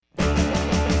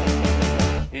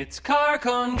It's car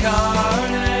con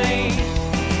carne.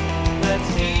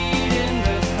 Let's eat in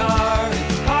the car.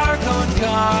 It's car con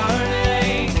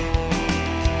carne.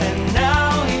 And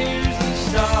now here's the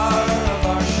star of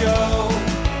our show,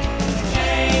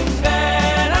 James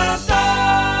Van Alstyne.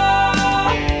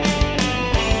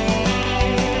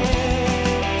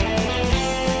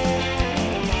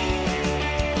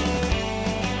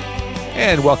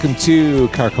 And welcome to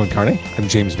Car con Carne. I'm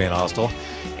James Van Alstyne.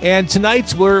 And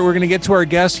tonight we're going to get to our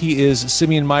guest. He is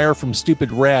Simeon Meyer from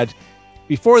Stupid Rad.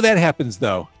 Before that happens,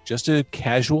 though, just a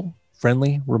casual,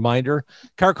 friendly reminder.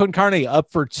 Car con Carne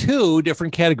up for two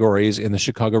different categories in the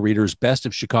Chicago Reader's Best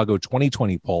of Chicago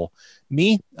 2020 poll.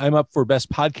 Me, I'm up for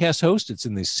Best Podcast Host. It's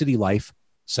in the City Life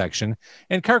section.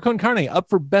 And Car con Carne up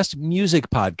for Best Music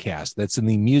Podcast. That's in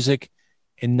the Music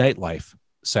and Nightlife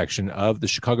section of the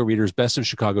Chicago Reader's Best of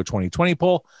Chicago 2020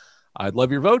 poll. I'd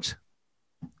love your vote.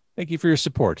 Thank you for your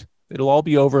support. It'll all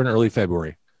be over in early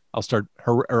February. I'll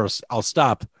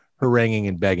stop haranguing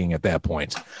and begging at that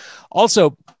point.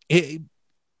 Also,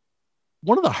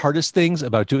 one of the hardest things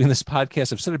about doing this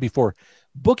podcast, I've said it before,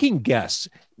 booking guests.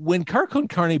 When Car con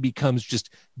Carne becomes just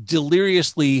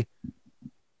deliriously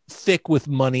thick with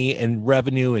money and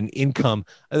revenue and income,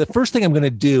 the first thing I'm going to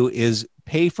do is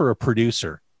pay for a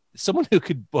producer, someone who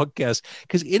could book guests,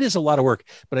 because it is a lot of work.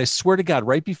 But I swear to God,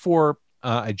 right before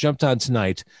I jumped on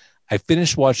tonight, I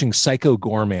finished watching Psycho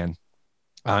Goreman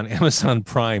on Amazon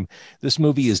Prime. This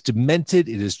movie is demented.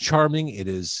 It is charming.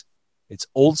 It's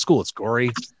old school. It's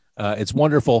gory. It's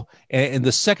wonderful. And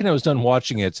the second I was done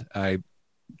watching it, I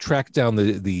tracked down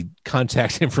the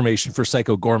contact information for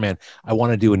Psycho Goreman. I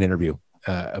want to do an interview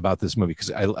about this movie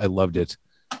because I loved it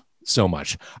so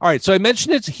much. All right. So I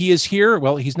mentioned it. He is here.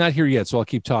 Well, he's not here yet, so I'll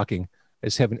keep talking. I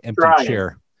just have an empty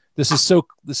chair. This is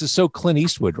so Clint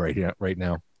Eastwood right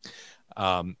now.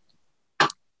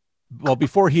 Well,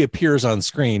 before he appears on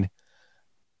screen,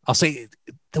 I'll say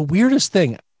the weirdest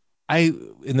thing.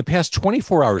 In the past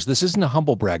 24 hours, this isn't a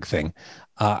humble brag thing.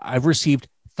 I've received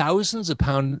thousands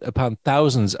upon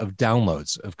thousands of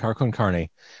downloads of Car con Carne,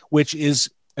 which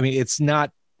is, I mean, it's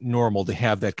not normal to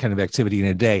have that kind of activity in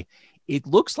a day. It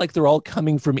looks like they're all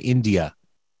coming from India.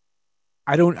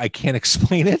 I can't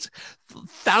explain it.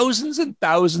 Thousands and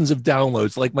thousands of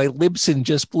downloads. Like my Libsyn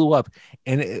just blew up.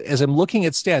 And as I'm looking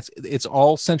at stats, it's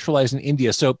all centralized in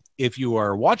India. So if you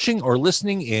are watching or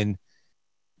listening in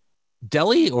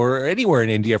Delhi or anywhere in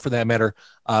India for that matter,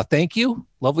 thank you.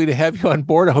 Lovely to have you on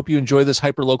board. I hope you enjoy this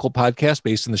hyper-local podcast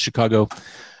based in the Chicago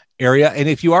area. And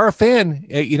if you are a fan,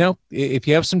 if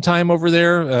you have some time over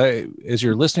there, as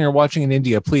you're listening or watching in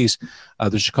India, please,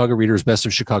 the Chicago Reader's Best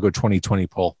of Chicago 2020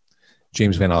 poll.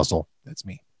 James Van Alstyne, that's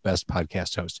me, best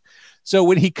podcast host. So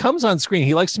when he comes on screen,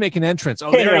 he likes to make an entrance.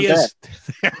 Oh, there he is.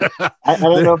 I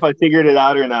don't know if I figured it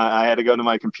out or not. I had to go to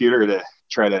my computer to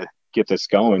try to get this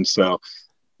going. So,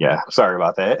 yeah, sorry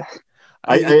about that.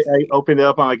 I opened it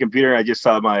up on my computer. And I just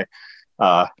saw my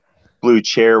blue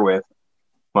chair with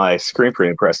my screen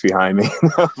printing press behind me.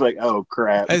 I was like, oh,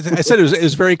 crap. I said it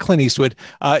was very Clint Eastwood.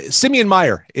 Simeon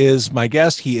Meyer is my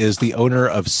guest. He is the owner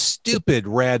of Stupid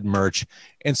Rad Merch.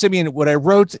 And Simeon, what I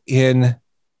wrote in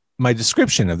my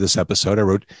description of this episode, I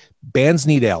wrote, bands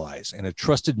need allies, and a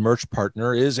trusted merch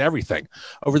partner is everything.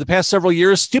 Over the past several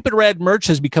years, Stupid Rad Merch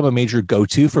has become a major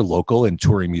go-to for local and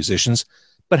touring musicians.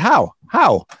 But how?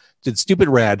 How did Stupid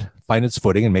Rad find its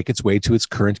footing and make its way to its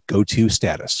current go-to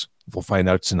status? We'll find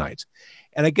out tonight.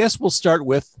 And I guess we'll start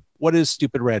with, what is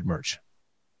Stupid Rad Merch?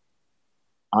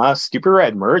 Stupid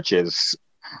Rad Merch is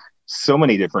so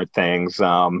many different things.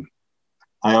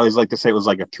 I always like to say it was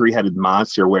like a three-headed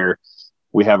monster where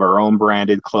we have our own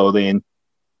branded clothing.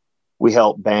 We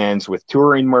help bands with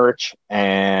touring merch,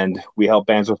 and we help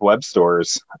bands with web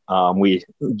stores. We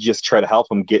just try to help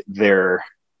them get their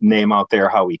name out there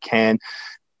how we can.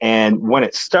 And when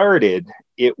it started,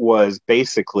 it was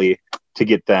basically to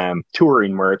get them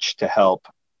touring merch to help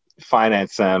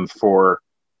finance them for,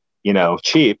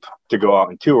 cheap to go out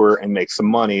and tour and make some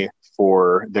money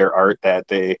for their art that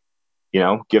they,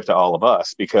 give to all of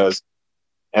us. Because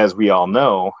as we all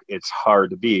know, it's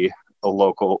hard to be a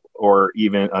local or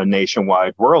even a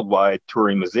nationwide, worldwide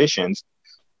touring musicians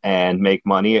and make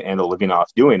money and a living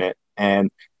off doing it. And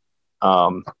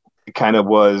it kind of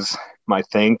was my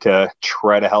thing to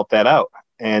try to help that out.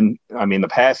 And I mean, the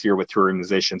past year with touring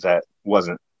musicians, that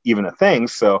wasn't even a thing.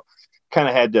 So kind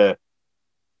of had to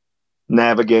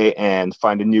navigate and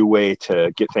find a new way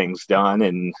to get things done.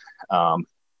 And,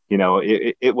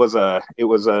 it was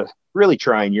a really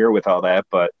trying year with all that,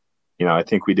 but, I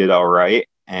think we did all right.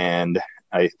 And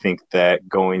I think that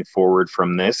going forward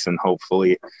from this and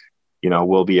hopefully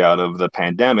we'll be out of the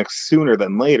pandemic sooner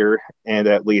than later, and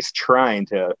at least trying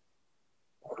to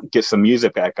get some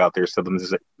music back out there so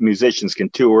the musicians can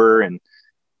tour and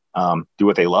do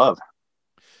what they love.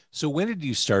 So when did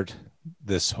you start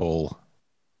this whole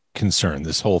concern,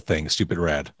 this whole thing, Stupid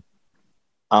Rad?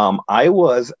 I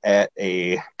was at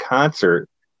a concert,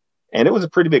 and it was a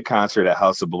pretty big concert at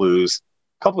House of Blues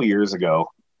a couple of years ago.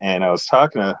 And I was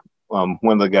talking to one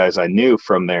of the guys I knew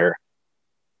from there,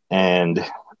 and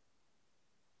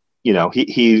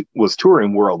he was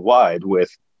touring worldwide with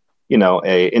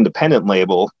a independent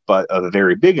label, but a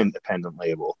very big independent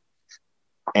label.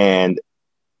 And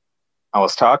I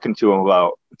was talking to him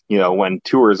about, when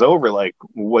tour is over, like,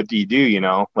 what do you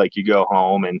do? Like, you go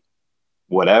home and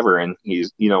whatever. And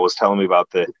he's, was telling me about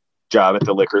the job at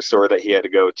the liquor store that he had to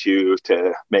go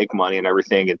to make money and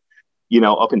everything. And,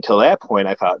 up until that point,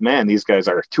 I thought, man, these guys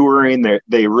are touring.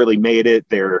 They really made it.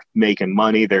 They're making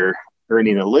money. They're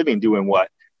earning a living doing what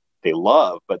they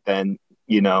love. But then,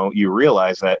 you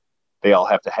realize that they all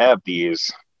have to have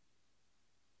these,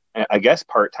 I guess,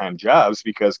 part-time jobs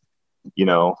because,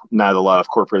 not a lot of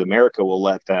corporate America will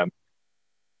let them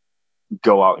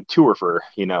go out and tour for,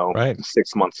 right,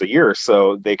 6 months a year.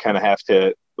 So they kind of have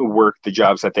to work the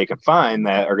jobs that they can find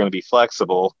that are going to be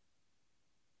flexible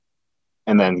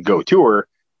and then go tour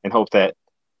and hope that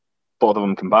both of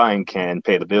them combined can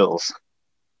pay the bills.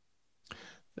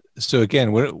 So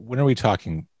again, when are we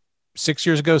talking? 6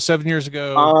 years ago, 7 years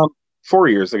ago? 4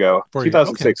 years ago,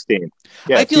 2016. Okay.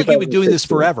 Yeah, I feel like you've been doing this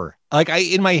forever. Like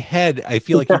in my head, I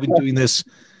feel like you've been doing this.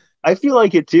 I feel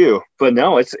like it too, but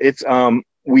no, it's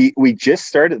we just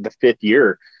started the 5th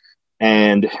year,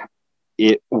 and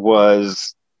it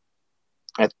was,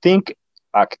 I think,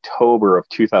 October of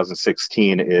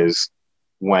 2016 is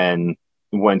when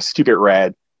Stupid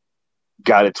Rad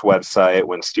got its website,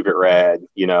 when Stupid Rad,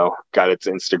 got its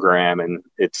Instagram and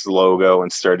its logo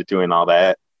and started doing all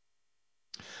that.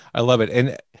 I love it.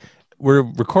 And we're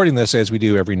recording this as we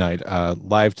do every night,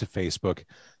 live to Facebook.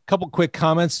 Couple quick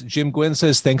comments. Jim Gwynn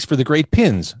says, thanks for the great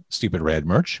pins, Stupid Rad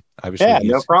merch. Obviously, yeah,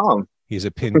 no problem. He's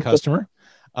a pin customer.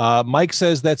 Mike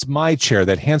says, that's my chair,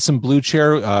 that handsome blue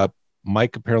chair.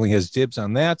 Mike apparently has dibs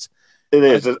on that. It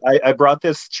is. I brought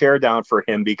this chair down for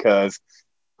him because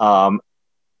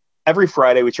every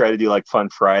Friday we try to do like Fun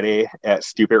Friday at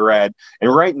Stupid Rad.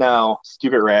 And right now,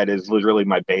 Stupid Rad is literally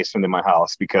my basement in my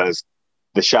house because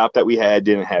the shop that we had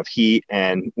didn't have heat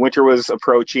and winter was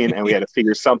approaching and we had to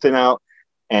figure something out.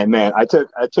 And man, I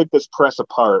took this press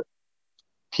apart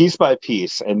piece by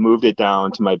piece and moved it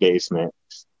down to my basement.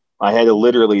 I had to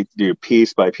literally do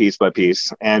piece by piece by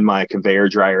piece and my conveyor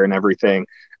dryer and everything.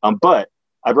 But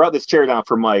I brought this chair down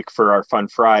for Mike for our Fun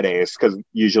Fridays because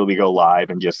usually we go live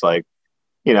and just like,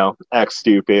 act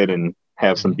stupid and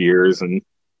have some beers and,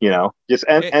 just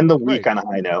end the week on a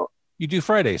high note. You do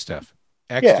Friday stuff.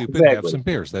 Act stupid, exactly. Have some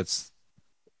beers. That's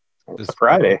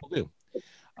Friday.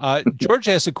 George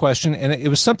asked a question, and it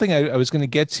was something I was going to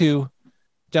get to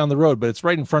down the road, but it's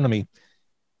right in front of me.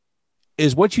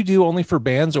 Is what you do only for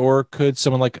bands, or could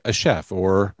someone like a chef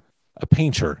or a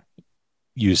painter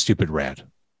use Stupid Rad?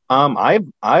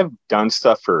 I've done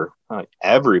stuff for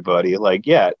everybody. Like,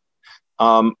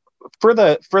 for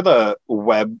the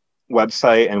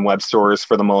website and web stores,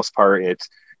 for the most part, it's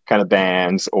kind of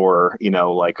bands or,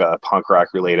 like punk rock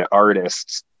related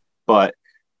artists. But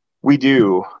we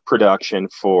do production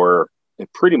for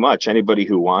pretty much anybody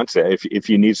who wants it. If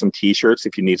you need some t-shirts,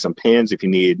 if you need some pins, if you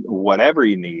need whatever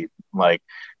you need, like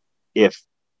if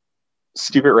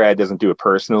Stupid Rad doesn't do it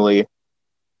personally,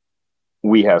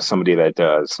 we have somebody that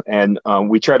does. And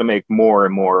we try to make more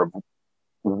and more of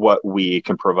what we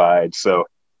can provide. So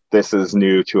this is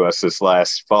new to us this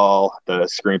last fall, the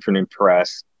screen printing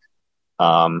press.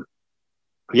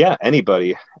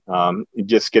 Anybody,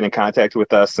 just get in contact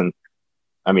with us. And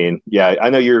I mean, I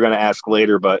know you're going to ask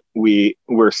later, but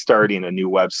we're starting a new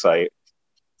website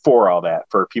for all that,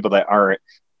 for people that aren't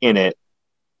in it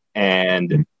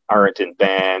and aren't in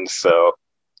bands. So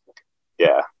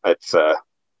that's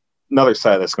another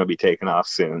side that's going to be taken off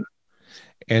soon.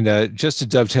 And just to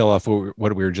dovetail off what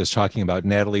we were just talking about,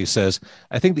 Natalie says,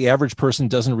 I think the average person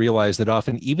doesn't realize that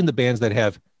often even the bands that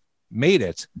have made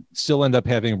it still end up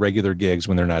having regular gigs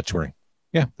when they're not touring.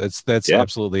 Yeah, that's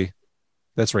absolutely,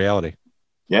 that's reality.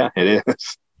 Yeah, it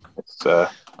is.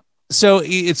 So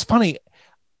it's funny.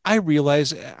 I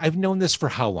realize I've known this for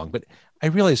how long, but I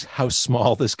realize how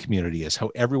small this community is,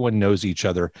 how everyone knows each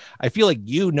other. I feel like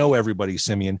you know everybody,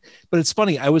 Simeon, but it's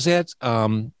funny. I was at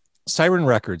Siren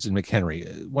Records in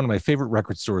McHenry, one of my favorite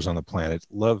record stores on the planet.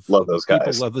 Love those guys.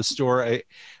 People love the store.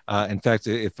 In fact,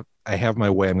 if I have my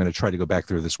way, I'm going to try to go back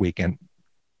there this weekend.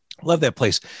 Love that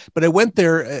place. But I went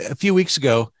there a few weeks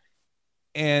ago,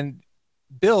 and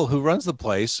Bill, who runs the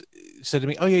place, said to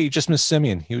me, "Oh yeah, you just missed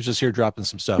Simeon. He was just here dropping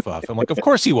some stuff off." I'm like, "Of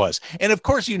course he was, and of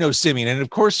course you know Simeon, and of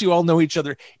course you all know each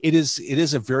other. It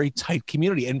is a very tight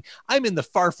community, and I'm in the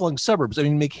far-flung suburbs. I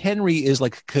mean, McHenry is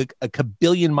like a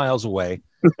kabillion miles away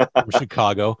from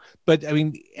Chicago, but I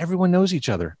mean, everyone knows each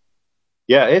other.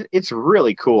 Yeah, it's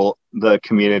really cool, the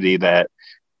community that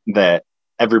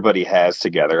everybody has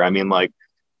together. I mean, like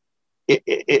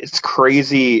it's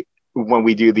crazy when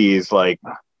we do these like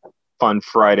Fun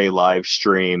Friday live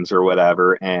streams or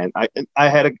whatever, and I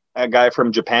had a guy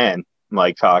from Japan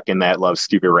like talking that loves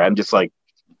Stupid Rad. I'm just like,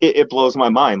 it blows my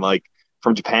mind. Like,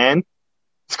 from Japan,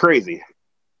 it's crazy.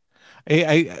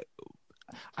 I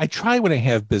try when I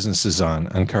have businesses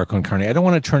on Carcon Carne. I don't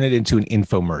want to turn it into an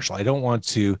infomercial. I don't want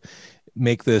to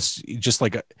make this just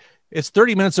like it's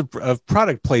 30 minutes of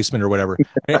product placement or whatever.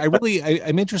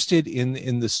 I'm interested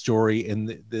in the story and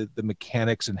the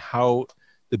mechanics and how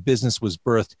the business was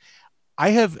birthed.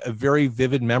 I have a very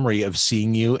vivid memory of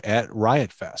seeing you at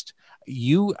Riot Fest.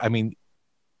 You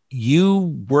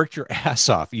worked your ass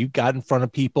off. You got in front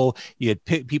of people. You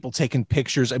had people taking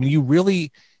pictures. I mean, you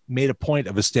really made a point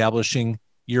of establishing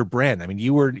your brand. I mean,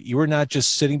 you were not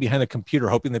just sitting behind a computer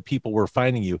hoping that people were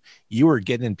finding you. You were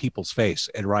getting in people's face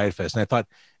at Riot Fest. And I thought,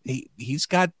 he's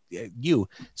got you,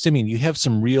 Simeon. You have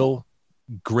some real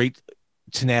great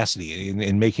tenacity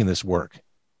in making this work.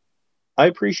 I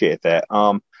appreciate that.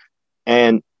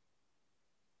 And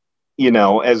you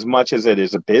know, as much as it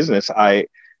is a business, I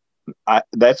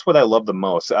that's what I love the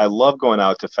most. I love going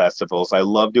out to festivals. I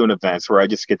love doing events where I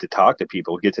just get to talk to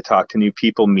people, get to talk to new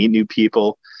people, meet new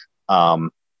people.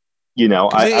 You know,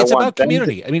 it's about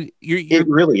community. I mean, it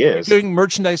really is. Doing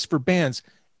merchandise for bands.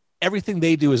 Everything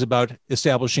they do is about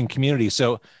establishing community.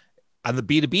 So on the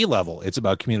B2B level, it's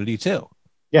about community too.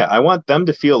 Yeah, I want them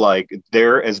to feel like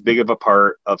they're as big of a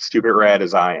part of Stupid Rad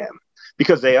as I am,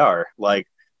 because they are. Like,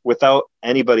 without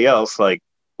anybody else, like,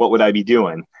 what would I be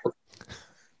doing?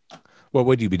 What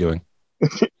would you be doing?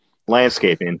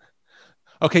 Landscaping.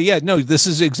 Okay, yeah, no, this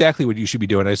is exactly what you should be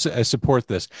doing. I support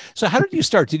this. So how did you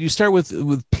start? Did you start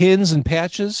with pins and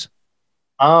patches?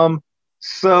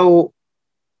 So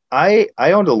I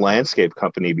owned a landscape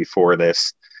company before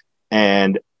this,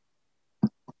 and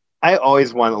I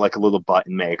always wanted like a little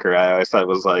button maker. I always thought it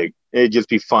was like, it'd just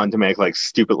be fun to make like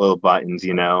stupid little buttons,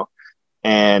 you know?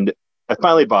 And I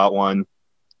finally bought one.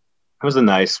 It was a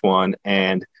nice one.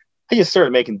 And I just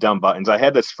started making dumb buttons. I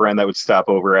had this friend that would stop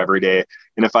over every day.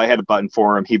 And if I had a button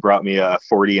for him, he brought me a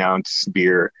 40-ounce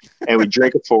beer, and we'd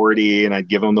drink a 40 and I'd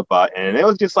give him the button. And it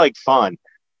was just like fun.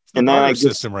 And then I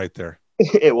system right there.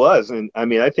 It was. And I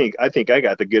mean, I think I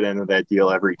got the good end of that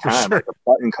deal every time. Sure. Like, a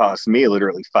button cost me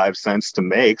literally 5 cents to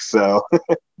make. So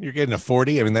you're getting a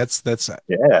 40. I mean, that's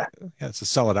yeah, it's a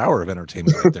solid hour of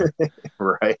entertainment right there.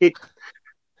 Right.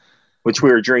 Which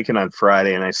we were drinking on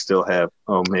Friday, and I still have.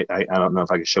 Oh, I don't know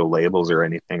if I can show labels or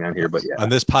anything on here, but yeah. On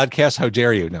this podcast, how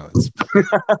dare you? No,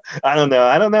 I don't know.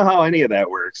 I don't know how any of that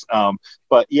works.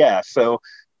 But yeah, so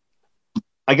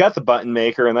I got the button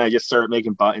maker, and then I just started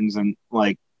making buttons, and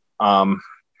like,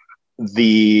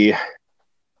 the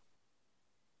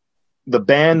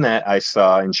band that I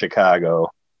saw in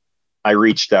Chicago, I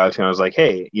reached out to, and I was like,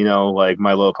 hey, you know, like,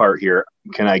 my little part here,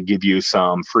 can I give you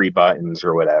some free buttons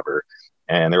or whatever?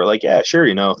 And they were like, yeah, sure,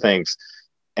 you know, thanks.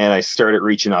 And I started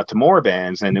reaching out to more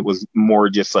bands, and it was more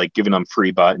just like giving them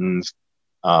free buttons,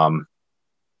 going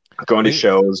to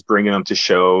shows, bringing them to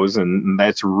shows. And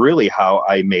that's really how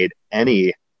I made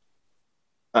any,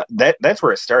 that's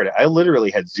where it started. I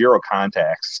literally had zero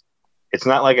contacts. It's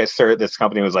not like I started this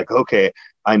company and was like, okay,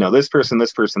 I know this person,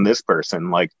 this person, this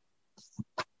person. Like,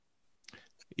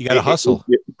 you got to hustle.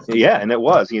 Yeah. And it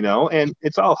was, you know, and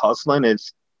it's all hustling.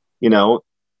 It's, you know,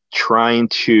 trying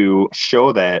to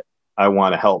show that I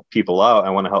want to help people out. I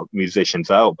want to help musicians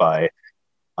out by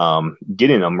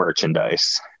getting them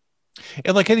merchandise.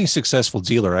 And like any successful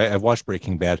dealer, I've watched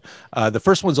Breaking Bad. The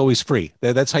first one's always free.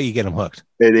 That's how you get them hooked.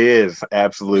 It is,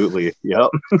 absolutely. Yep.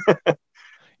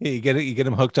 Yeah, you get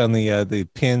them hooked on the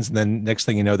pins, and then next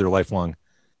thing you know, they're lifelong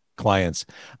clients.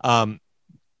 I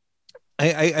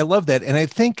love that, and I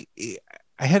think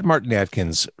I had Martin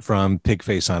Atkins from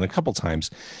Pigface on a couple times,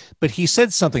 but he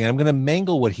said something. I'm going to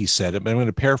mangle what he said, but I'm going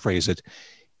to paraphrase it.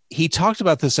 He talked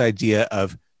about this idea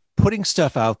of putting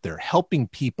stuff out there, helping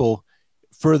people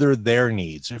further their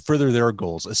needs, further their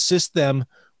goals, assist them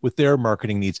with their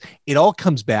marketing needs. It all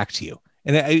comes back to you.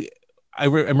 And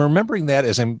I'm remembering that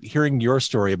as I'm hearing your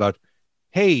story about,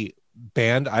 hey,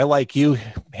 band, I like you,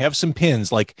 have some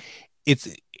pins. Like,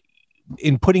 it's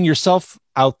in putting yourself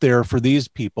out there for these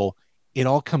people, it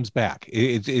all comes back.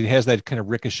 It has that kind of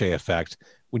ricochet effect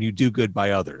when you do good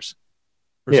by others.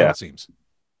 Or so Yeah, it seems.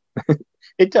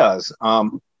 it does.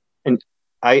 And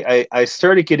I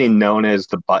started getting known as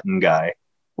the button guy,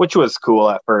 which was cool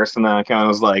at first, and then I kind of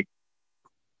was like,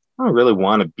 I don't really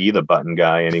want to be the button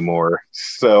guy anymore.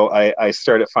 So I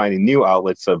started finding new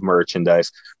outlets of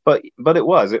merchandise. But it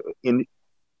was in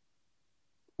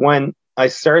when I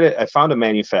started, I found a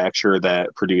manufacturer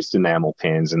that produced enamel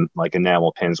pins, and like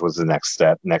enamel pins was the next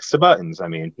step next to buttons. I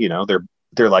mean,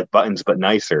 they're like buttons but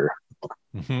nicer.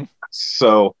 Mm-hmm.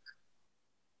 So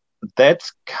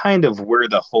that's kind of where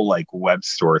the whole like web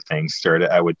store thing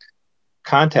started. I would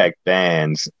contact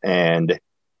bands and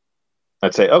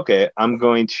I'd say, okay, I'm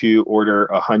going to order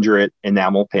 100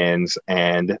 enamel pins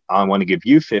and I want to give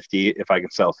you 50 if I can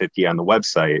sell 50 on the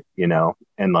website,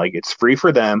 and like it's free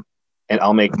for them and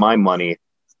I'll make my money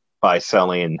by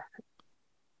selling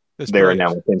That's their brilliant.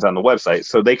 enamel pins on the website.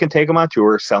 So they can take them on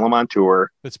tour, sell them on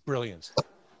tour. That's brilliant.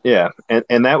 Yeah.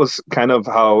 And that was kind of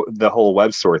how the whole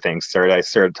web store thing started. I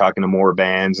started talking to more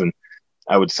bands and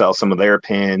I would sell some of their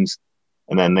pins.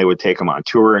 And then they would take them on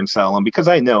tour and sell them because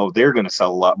I know they're going to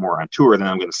sell a lot more on tour than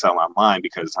I'm going to sell online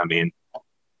because, I mean,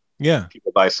 Yeah.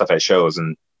 people buy stuff at shows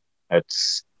and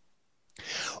that's.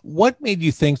 What made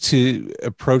you think to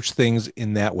approach things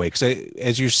in that way? Because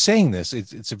as you're saying this,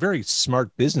 it's a very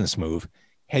smart business move.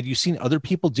 Had you seen other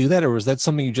people do that, or was that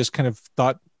something you just kind of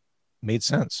thought made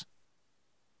sense?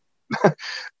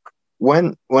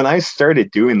 When I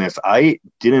started doing this, I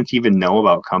didn't even know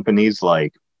about companies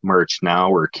like Merch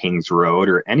Now or Kings Road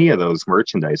or any of those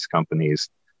merchandise companies.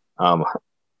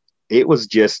 It was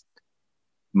just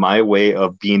my way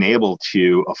of being able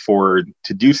to afford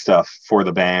to do stuff for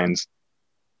the bands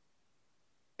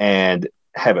and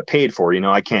have it paid for.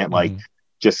 I can't like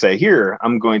just say, here,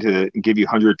 I'm going to give you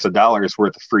hundreds of dollars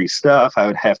worth of free stuff. I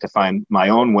would have to find my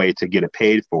own way to get it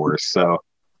paid for. So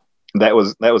that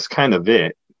was kind of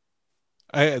it.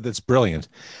 That's brilliant.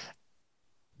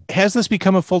 Has this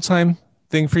become a full-time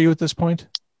thing for you at this point?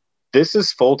 This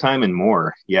is full-time and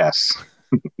more. Yes.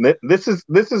 This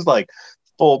is like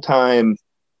full-time,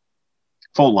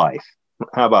 full life.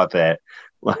 How about that?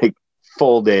 Like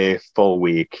full day, full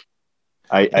week.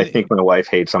 I think my wife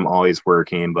hates I'm always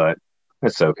working, but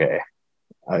it's okay.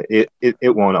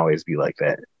 It won't always be like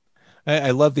that.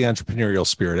 I love the entrepreneurial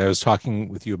spirit. I was talking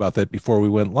with you about that before we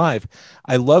went live.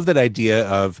 I love that idea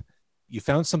of you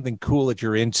found something cool that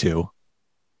you're into.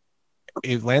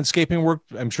 Landscaping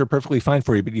worked, I'm sure, perfectly fine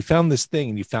for you, but you found this thing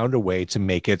and you found a way to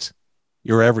make it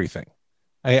your everything.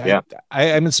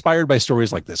 I'm inspired by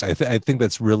stories like this. I think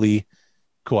that's really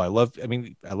cool. I love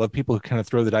people who kind of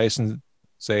throw the dice and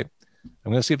say,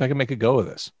 I'm going to see if I can make a go of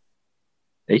this.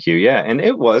 Thank you. Yeah. And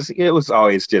it was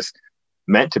always just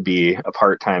meant to be a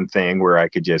part-time thing where I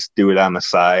could just do it on the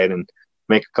side and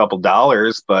make a couple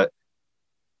dollars. But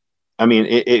I mean,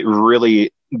 it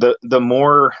really, the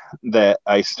more that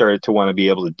I started to want to be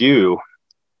able to do,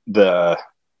 the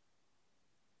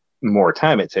more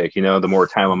time it took, the more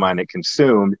time of mine it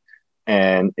consumed.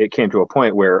 And it came to a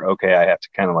point where, okay, I have to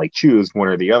kind of like choose one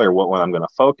or the other, what one I'm going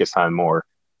to focus on more.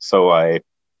 So I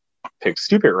picked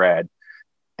Stupid Rad.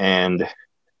 And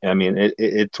I mean,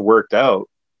 it's worked out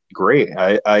great.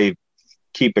 I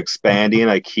keep expanding.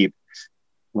 I keep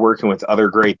working with other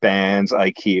great bands.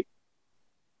 I keep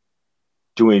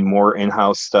doing more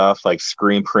in-house stuff like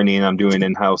screen printing. I'm doing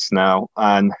in-house now.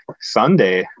 On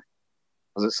Sunday,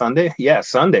 was it Sunday? Yeah,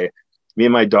 Sunday. Me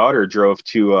and my daughter drove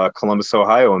to Columbus,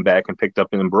 Ohio and back and picked up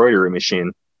an embroidery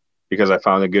machine because I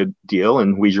found a good deal.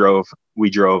 And we drove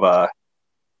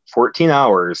 14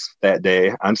 hours that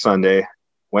day on Sunday,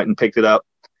 went and picked it up,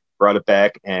 brought it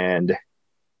back, and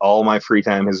all my free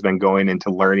time has been going into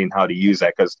learning how to use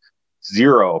that because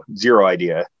zero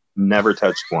idea, never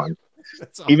touched one.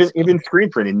 That's awesome. Even screen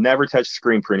printing, never touched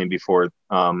screen printing before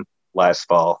last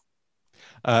fall.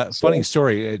 Funny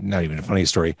story, not even a funny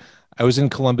story. I was in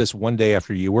Columbus one day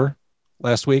after you were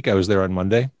last week. I was there on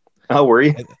Monday. Oh, were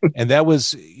you? And that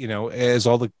was, as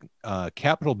all the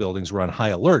Capitol buildings were on high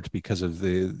alert because of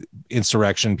the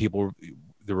insurrection,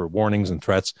 there were warnings and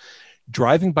threats.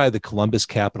 Driving by the Columbus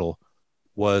Capitol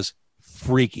was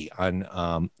freaky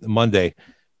on Monday.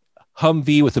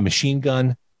 Humvee with a machine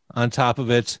gun on top of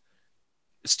it,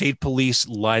 state police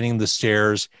lining the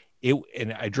stairs.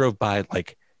 And I drove by at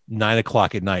like 9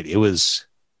 o'clock at night. It was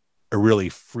a really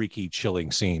freaky,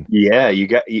 chilling scene. Yeah,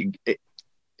 it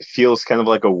feels kind of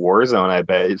like a war zone. I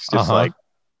bet it's just like,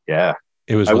 yeah.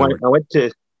 It was. I went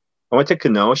to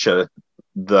Kenosha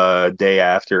the day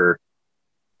after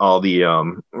all the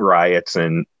riots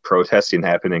and protesting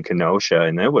happened in Kenosha,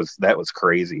 and that was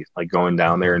crazy. Like going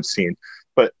down there and seeing.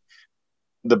 But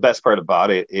the best part about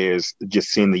it is just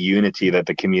seeing the unity that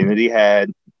the community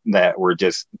had, that were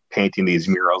just painting these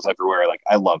murals everywhere. Like,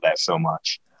 I love that so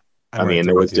much. I'm I right mean,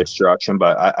 there there with was you. destruction,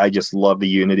 but I just love the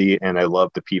unity, and I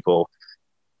love the people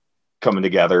coming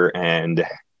together and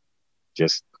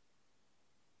just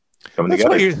coming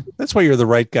together. That's why you're the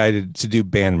right guy to do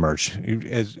band merch.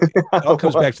 It all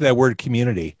comes back to that word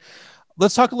community.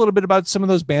 Let's talk a little bit about some of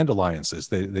those band alliances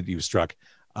that you've struck.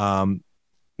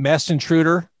 Masked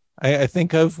Intruder, I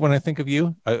think of when I think of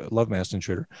you. I love Masked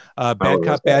Intruder.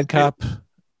 Bad Cop,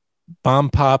 Bomb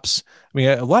Pops. I mean,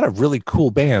 a lot of really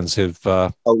cool bands have.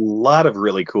 A lot of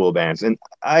really cool bands, and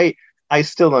I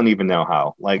still don't even know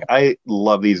how. Like, I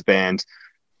love these bands,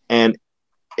 and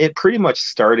it pretty much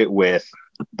started with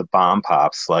the Bomb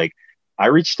Pops. Like, I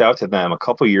reached out to them a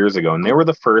couple years ago, and they were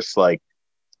the first, like,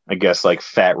 I guess, like,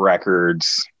 Fat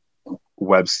Records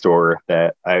web store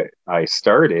that I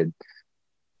started.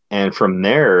 And from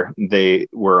there, they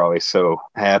were always so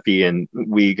happy, and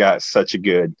we got such a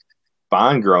good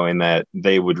bond growing that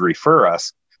they would refer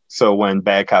us. So when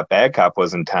Bad Cop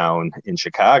was in town in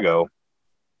Chicago,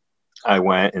 I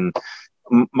went, and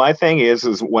my thing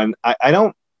is when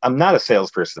I'm not a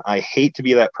salesperson. I hate to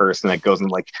be that person that goes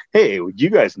and like, hey, you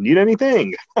guys need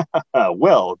anything?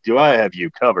 Well, do I have you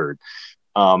covered?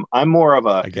 I'm more of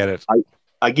a, I get it.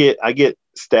 I get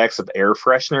stacks of air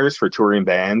fresheners for touring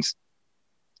bands,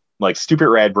 like Stupid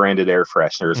Rad branded air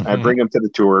fresheners. Mm-hmm. I bring them to the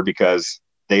tour because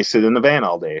they sit in the van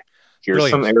all day. Here's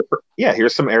some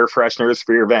air fresheners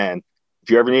for your van. If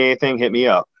you ever need anything, hit me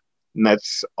up. And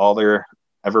that's all there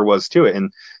ever was to it.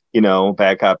 And, you know,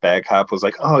 Bad Cop was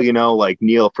like, oh, you know, like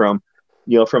Neil from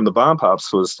the Bomb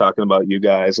Pops was talking about you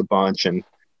guys a bunch and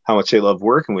how much they love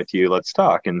working with you. Let's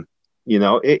talk. And, you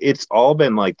know, it's all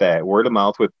been like that, word of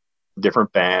mouth with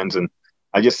different bands. And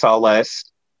I just saw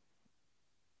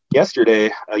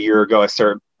yesterday, a year ago, I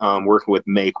started working with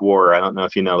Make War. I don't know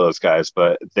if you know those guys,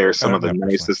 but they're some of the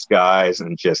nicest guys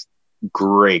and just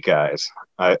great guys.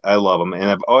 I love them, and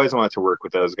I've always wanted to work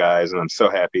with those guys, and I'm so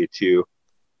happy to.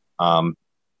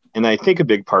 And I think a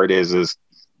big part is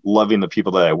loving the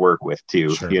people that I work with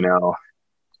too. Sure. You know,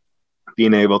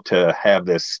 being able to have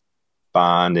this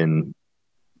bond and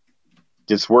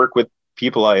just work with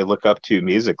people I look up to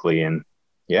musically, and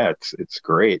yeah, it's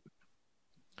great.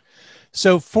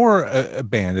 So for a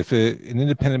band, if an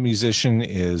independent musician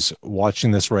is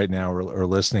watching this right now or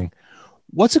listening,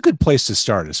 what's a good place to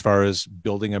start as far as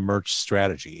building a merch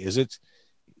strategy? Is it,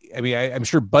 I mean, I'm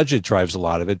sure budget drives a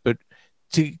lot of it, but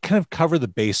to kind of cover the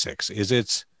basics, is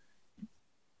it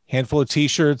handful of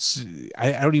t-shirts?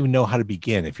 I don't even know how to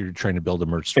begin if you're trying to build a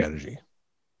merch strategy.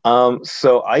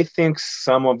 So I think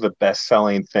some of the best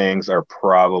selling things are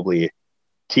probably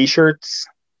t-shirts,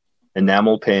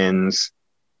 enamel pins,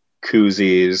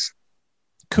 koozies.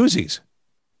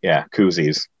 Yeah,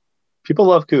 koozies. People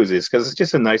love koozies because it's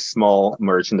just a nice small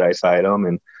merchandise item,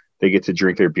 and they get to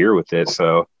drink their beer with it.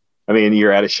 So, I mean,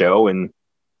 you're at a show, and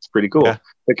it's pretty cool. Yeah.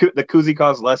 The koozie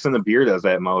costs less than the beer does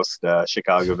at most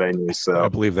Chicago venues. So I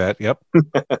believe that. Yep.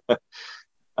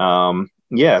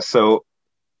 Yeah. So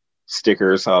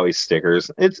stickers, always stickers.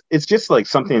 It's just like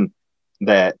something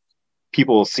that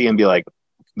people will see and be like,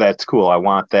 "That's cool. I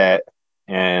want that,"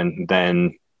 and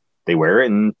then they wear it,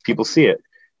 and people see it.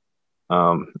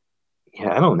 Yeah,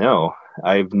 I don't know.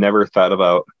 I've never thought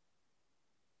about.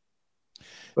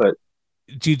 But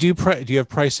do you have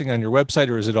pricing on your website,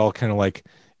 or is it all kind of like,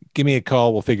 give me a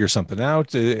call, we'll figure something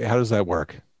out? How does that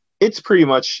work? It's pretty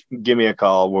much give me a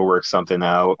call, we'll work something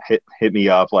out. Hit me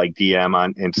up, like DM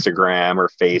on Instagram or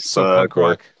Facebook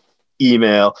or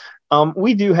email.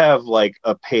 We do have like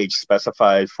a page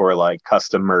specified for like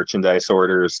custom merchandise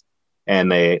orders,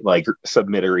 and they like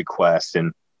submit a request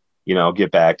and, you know,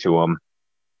 get back to them.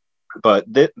 But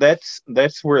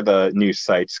that's where the new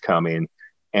site's coming,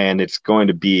 and it's going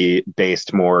to be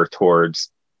based more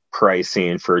towards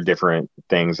pricing for different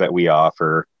things that we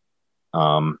offer.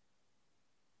 And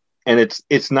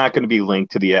it's not going to be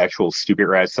linked to the actual Stupid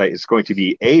Rad site. It's going to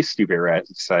be a Stupid Rad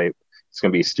site. It's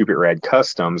going to be Stupid Rad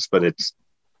Customs, but it's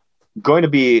going to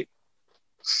be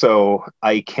so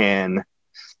I can.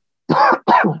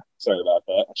 Sorry about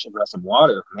that. I should grab some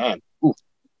water, man. Ooh,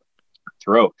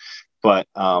 throat. But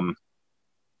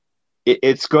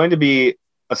it's going to be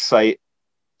a site.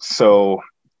 So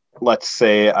let's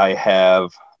say I have.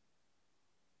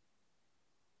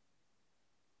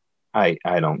 I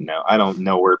don't know. I don't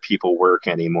know where people work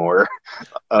anymore.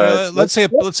 Let's say a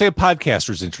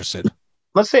podcaster's interested.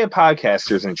 Let's say a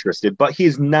podcaster's interested, but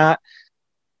he's not,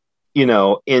 you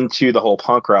know, into the whole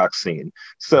punk rock scene.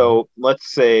 So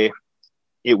let's say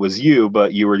it was you,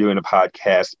 but you were doing a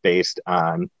podcast based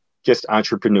on just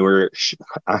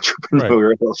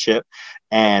entrepreneurship,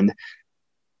 and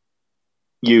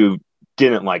you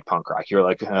didn't like punk rock. You're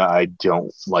like, I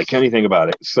don't like anything about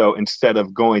it. So instead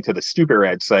of going to the Stupid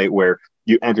Rad site where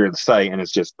you enter the site and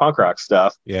it's just punk rock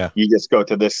stuff, Yeah. you just go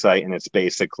to this site and it's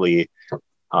basically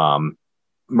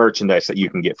merchandise that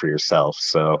you can get for yourself.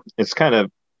 So it's kind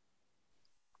of,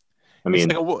 I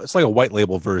mean, it's like a white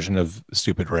label version of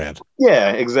Stupid Rad.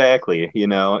 yeah, exactly. You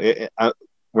know,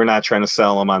 we're not trying to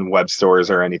sell them on web stores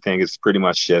or anything. It's pretty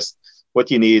much just what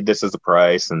you need. This is the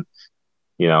price. And,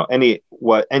 you know, any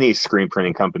screen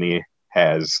printing company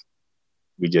has,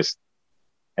 we just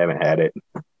haven't had it.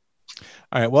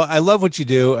 All right. Well, I love what you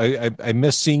do. I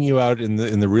miss seeing you out in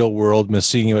the real world, miss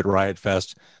seeing you at Riot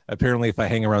Fest. Apparently, if I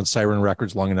hang around Siren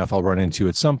Records long enough, I'll run into you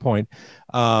at some point.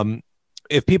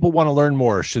 If people want to learn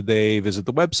more, should they visit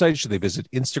the website? Should they visit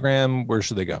Instagram? Where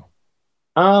should they go?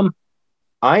 I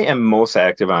am most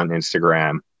active on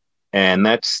Instagram, and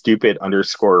that's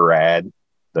stupid_rad,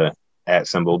 the @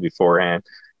 symbol beforehand.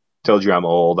 Told you I'm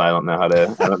old. I don't know how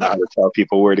to tell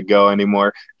people where to go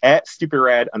anymore. @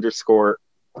 stupid_rad.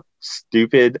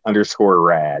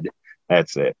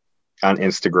 That's it on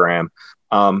Instagram.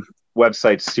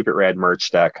 Website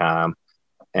stupidradmerch.com.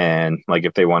 And like,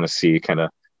 if they want to see kind of,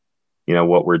 you know,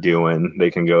 what we're doing,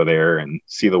 they can go there and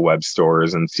see the web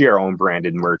stores and see our own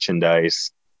branded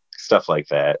merchandise, stuff like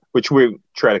that, which we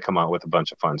try to come out with a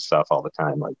bunch of fun stuff all the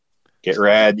time. Like, Get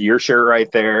Rad, your shirt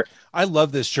right there. I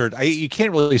love this shirt. You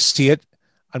can't really see it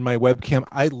on my webcam.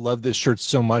 I love this shirt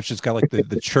so much. It's got like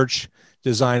the church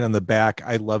design on the back.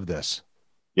 I love this.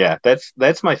 Yeah,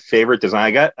 that's my favorite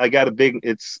design. I got a big,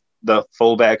 it's the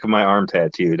full back of my arm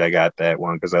tattooed. I got that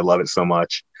one because I love it so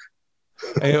much.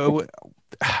 You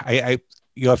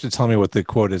have to tell me what the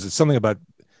quote is. It's something about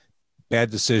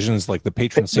bad decisions, like the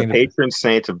patron saint. The patron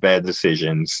saint of bad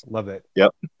decisions. Love it.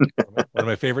 Yep. One of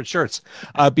my favorite shirts.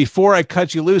 Before I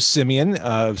cut you loose, Simeon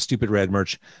of Stupid Rad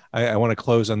Merch, I want to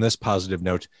close on this positive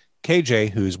note.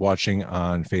 KJ, who's watching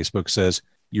on Facebook, says,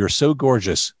 "You're so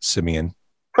gorgeous, Simeon."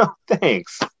 Oh,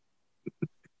 thanks.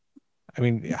 I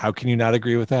mean, how can you not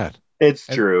agree with that? It's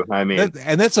true. I mean,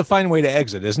 that's a fine way to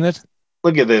exit, isn't it?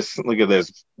 Look at this. Look at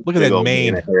that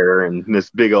mane hair and this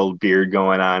big old beard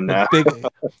going on now.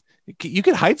 You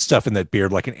could hide stuff in that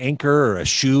beard, like an anchor or a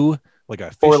shoe, like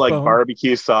a fish or like bone.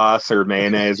 Barbecue sauce or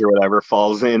mayonnaise or whatever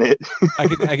falls in it. I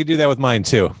could do that with mine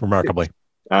too, remarkably.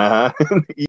 Uh-huh.